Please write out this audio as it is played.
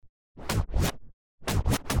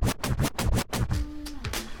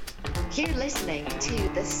You're listening to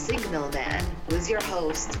The Signalman with your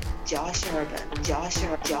host, Josh Urban. Josh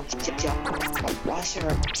Urban.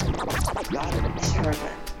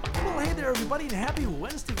 Well, hey there, everybody, and happy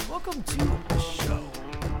Wednesday. Welcome to the show.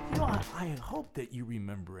 You know, I hope that you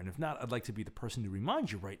remember, and if not, I'd like to be the person to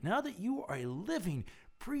remind you right now that you are a living,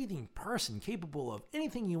 breathing person capable of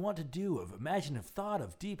anything you want to do, of imaginative thought,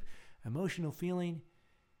 of deep emotional feeling.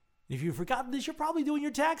 If you've forgotten this, you're probably doing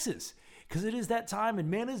your taxes, because it is that time, and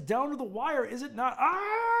man, it's down to the wire, is it not?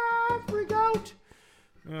 Freak out!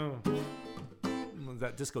 Oh,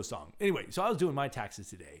 that disco song. Anyway, so I was doing my taxes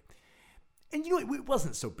today, and you know, it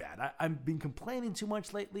wasn't so bad. I've been complaining too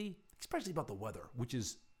much lately, especially about the weather, which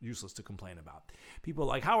is useless to complain about. People are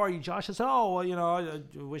like, how are you, Josh? I said, oh, well, you know, I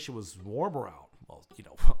wish it was warmer out. Well, you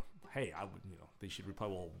know, hey, I would, you know, they should reply,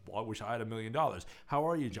 well, I wish I had $1 million. How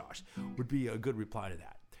are you, Josh? Would be a good reply to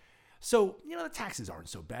that. So, you know, the taxes aren't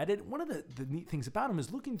so bad. And one of the neat things about them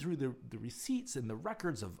is looking through the receipts and the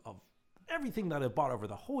records of everything that I've bought over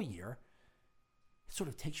the whole year. It sort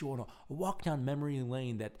of takes you on a walk down memory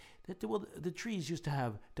lane that the trees used to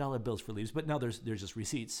have dollar bills for leaves, but now there's just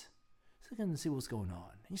receipts. So you can see what's going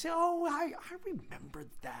on. And you say, oh, I remember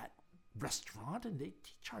that restaurant, and they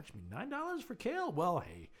charged me $9 for kale. Well,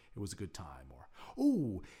 hey, it was a good time. Or,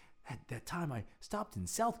 oh, at that time I stopped in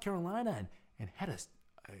South Carolina and had a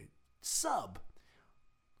sub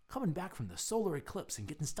coming back from the solar eclipse and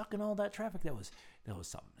getting stuck in all that traffic. That was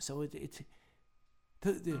something. So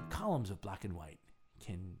the columns of black and white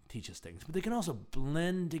can teach us things, but they can also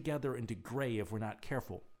blend together into gray if we're not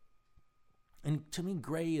careful. And to me,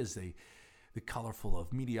 gray is the colorful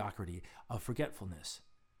of mediocrity, of forgetfulness.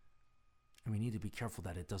 And we need to be careful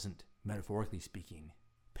that it doesn't, metaphorically speaking,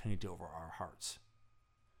 paint over our hearts.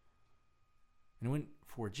 And I went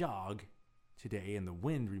for a jog today, and the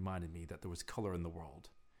wind reminded me that there was color in the world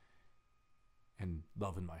and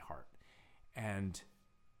love in my heart. And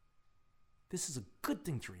this is a good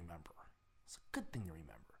thing to remember. It's a good thing to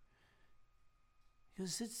remember.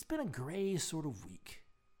 Because it's been a gray sort of week.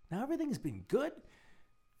 Now everything's been good.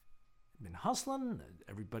 I've been hustling.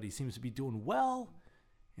 Everybody seems to be doing well.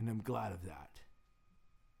 And I'm glad of that.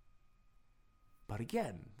 But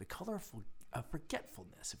again, the color of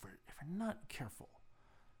forgetfulness, if we're not careful,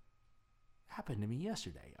 happened to me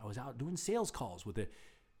yesterday. I was out doing sales calls with the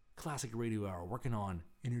Classic Radio Hour, working on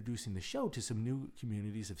introducing the show to some new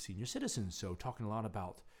communities of senior citizens. So talking a lot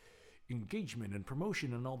about engagement and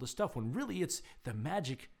promotion and all this stuff, when really it's the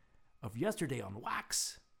magic of yesterday on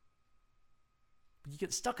wax. But you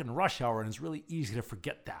get stuck in rush hour, and it's really easy to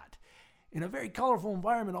forget that. In a very colorful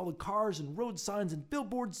environment, all the cars and road signs and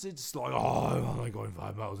billboards, it's like, oh, I'm only going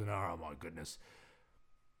 5 miles an hour. Oh, my goodness.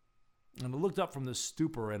 And I looked up from the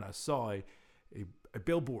stupor, and I saw a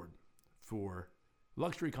billboard for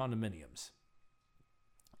luxury condominiums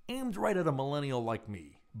aimed right at a millennial like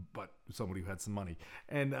me, but somebody who had some money.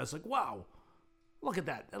 And I was like, wow, look at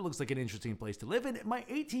that. That looks like an interesting place to live. And my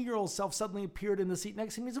 18-year-old self suddenly appeared in the seat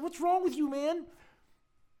next to me and said, what's wrong with you, man?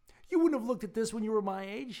 You wouldn't have looked at this when you were my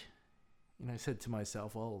age. And I said to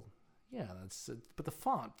myself, well, yeah, but the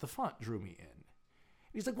font drew me in. And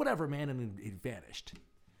he's like, whatever, man, and it vanished.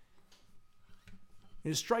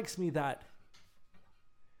 It strikes me that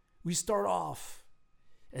we start off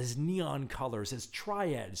as neon colors, as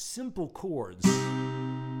triads, simple chords,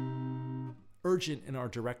 urgent in our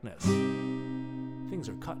directness. Things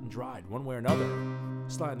are cut and dried one way or another.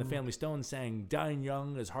 Sly and the Family Stone sang, dying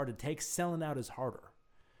young is hard to take, selling out is harder.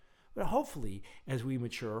 But hopefully, as we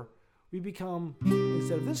mature, we become,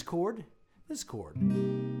 instead of this chord,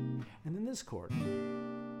 and then this chord.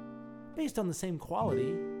 Based on the same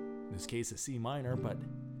quality, in this case a C minor, but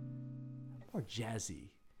more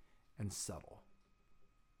jazzy and subtle.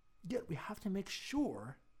 Yet we have to make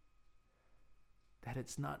sure that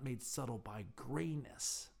it's not made subtle by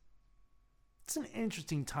grayness. It's an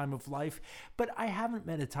interesting time of life, but I haven't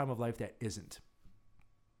met a time of life that isn't.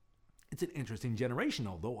 It's an interesting generation,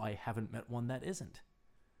 although I haven't met one that isn't.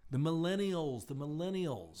 The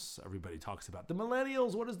millennials, everybody talks about. The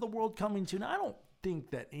millennials, what is the world coming to? Now, I don't think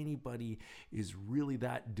that anybody is really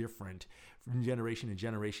that different from generation to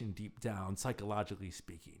generation deep down, psychologically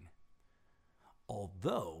speaking.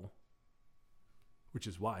 Although, which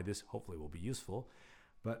is why this hopefully will be useful,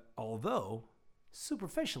 but although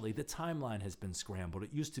superficially the timeline has been scrambled.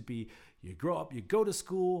 It used to be you grow up, you go to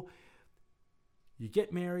school, you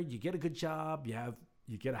get married, you get a good job,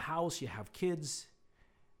 you get a house, you have kids,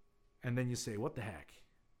 and then you say, what the heck?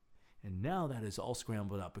 And now that is all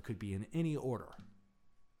scrambled up. It could be in any order.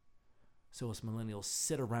 So us millennials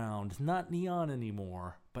sit around, not neon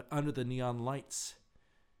anymore, but under the neon lights,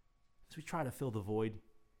 as we try to fill the void.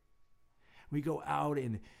 We go out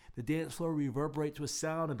and the dance floor reverberates with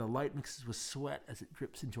sound and the light mixes with sweat as it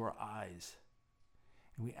drips into our eyes.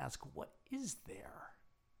 And we ask, what is there?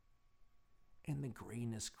 And the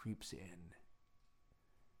grayness creeps in.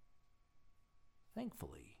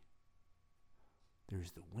 Thankfully,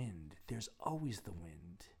 there's the wind. There's always the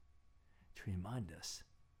wind to remind us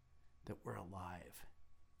that we're alive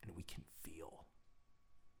and we can feel.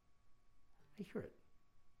 I hear it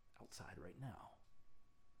outside right now.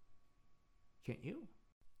 Can't you?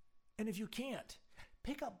 And if you can't,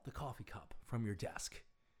 pick up the coffee cup from your desk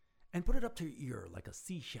and put it up to your ear like a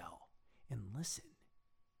seashell and listen.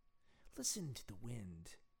 Listen to the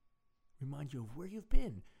wind. Remind you of where you've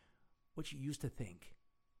been, what you used to think,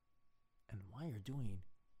 and why you're doing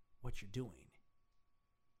what you're doing.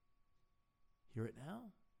 Hear it now?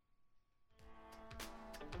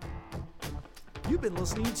 You've been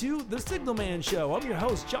listening to The Signalman Show. I'm your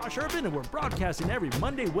host, Josh Urban, and we're broadcasting every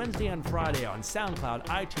Monday, Wednesday, and Friday on SoundCloud,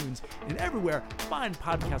 iTunes, and everywhere fine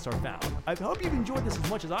podcasts are found. I hope you've enjoyed this as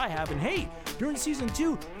much as I have. And hey, during Season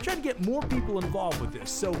 2, I'm trying to get more people involved with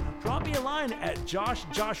this. So drop me a line at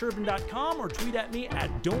joshurban.com or tweet at me at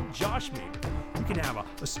don'tjoshme. You can have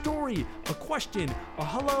a story, a question, a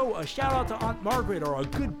hello, a shout out to Aunt Margaret, or a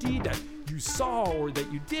good deed that you saw or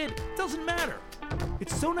that you did. It doesn't matter.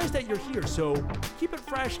 It's so nice that you're here, so keep it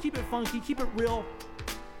fresh, keep it funky, keep it real,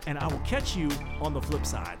 and I will catch you on the flip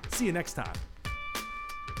side. See you next time.